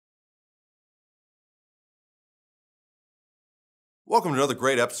Welcome to another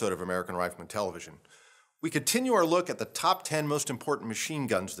great episode of American Rifleman Television. We continue our look at the top 10 most important machine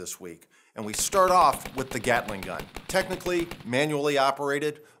guns this week, and we start off with the Gatling gun. Technically, manually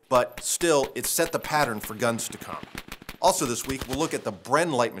operated, but still, it set the pattern for guns to come. Also this week, we'll look at the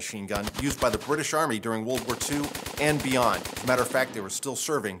Bren light machine gun used by the British Army during World War II and beyond. As a matter of fact, they were still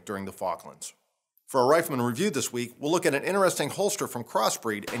serving during the Falklands. For our Rifleman review this week, we'll look at an interesting holster from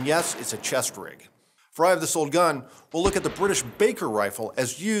CrossBreed, and yes, it's a chest rig. For I Have This Old Gun, we'll look at the British Baker rifle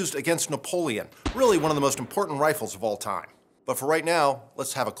as used against Napoleon, really one of the most important rifles of all time. But for right now,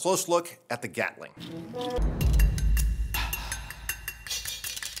 let's have a close look at the Gatling.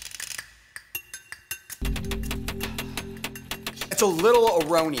 It's a little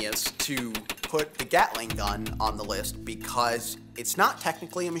erroneous to put the Gatling gun on the list because it's not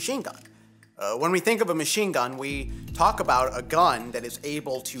technically a machine gun. When we think of a machine gun, we talk about a gun that is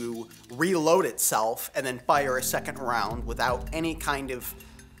able to reload itself and then fire a second round without any kind of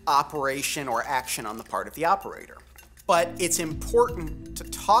operation or action on the part of the operator. But it's important to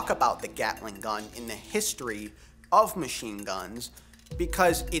talk about the Gatling gun in the history of machine guns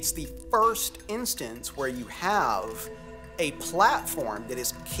because it's the first instance where you have a platform that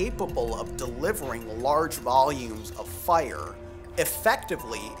is capable of delivering large volumes of fire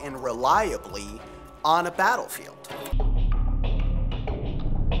effectively and reliably on a battlefield.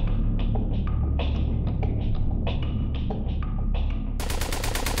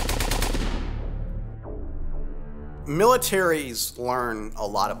 Militaries learn a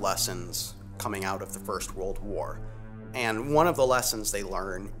lot of lessons coming out of the First World War, and one of the lessons they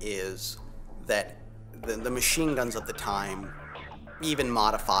learn is that the machine guns of the time, even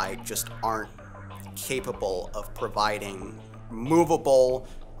modified, just aren't capable of providing movable,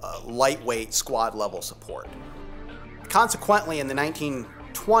 lightweight squad-level support. Consequently, in the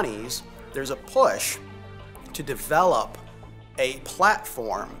 1920s, there's a push to develop a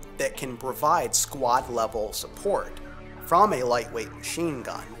platform that can provide squad-level support from a lightweight machine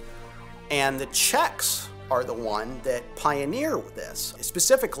gun. And the Czechs are the one that pioneer this.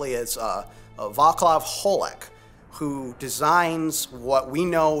 Specifically, it's Václav Holek, who designs what we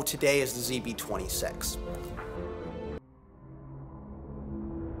know today as the ZB-26.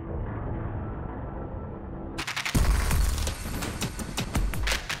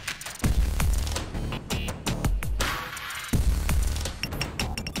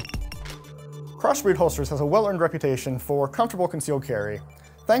 CrossBreed Holsters has a well-earned reputation for comfortable concealed carry,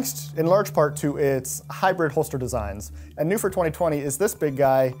 thanks in large part to its hybrid holster designs. And new for 2020 is this big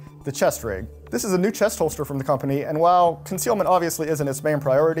guy, the Chest Rig. This is a new chest holster from the company, and while concealment obviously isn't its main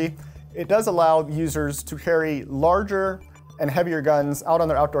priority, it does allow users to carry larger and heavier guns out on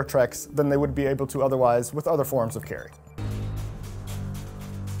their outdoor treks than they would be able to otherwise with other forms of carry.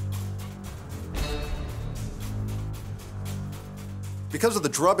 Because of the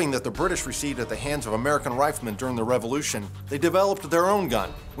drubbing that the British received at the hands of American riflemen during the Revolution, they developed their own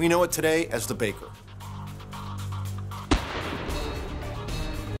gun. We know it today as the Baker.